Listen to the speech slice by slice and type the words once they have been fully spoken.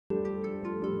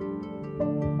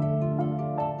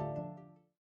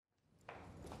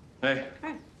Hey.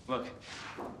 Hi. Look.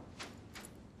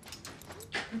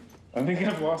 I think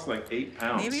I've lost like 8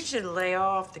 pounds. Maybe you should lay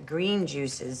off the green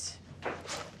juices.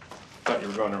 Thought you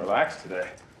were going to relax today.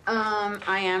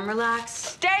 I am relaxed.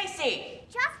 Stacy!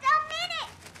 Just a minute!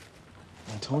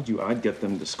 I told you I'd get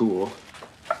them to school.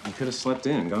 You could have slept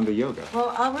in, gone to yoga.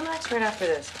 Well, I'll relax right after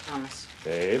this, I promise.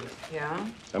 Babe. Yeah?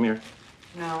 Come here.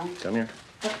 No. Come here.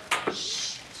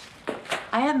 Shh.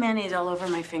 I have mayonnaise all over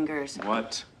my fingers.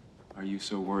 What are you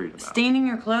so worried about? Staining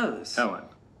your clothes. Helen.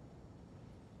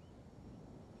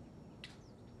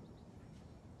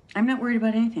 I'm not worried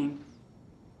about anything.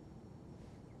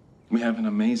 We have an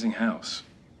amazing house.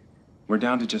 We're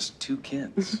down to just 2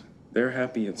 kids. They're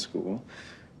happy at school.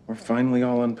 We're finally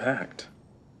all unpacked.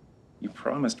 You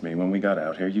promised me when we got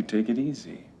out here you'd take it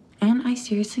easy. And I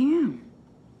seriously am.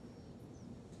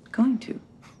 Going to.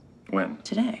 When?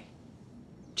 Today.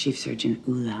 Chief Surgeon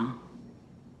Ula.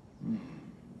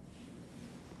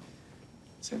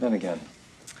 Say that again.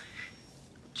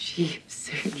 Chief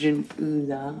Surgeon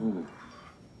Ula.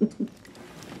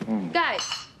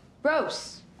 Guys,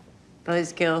 roast.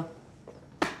 Buzzkill.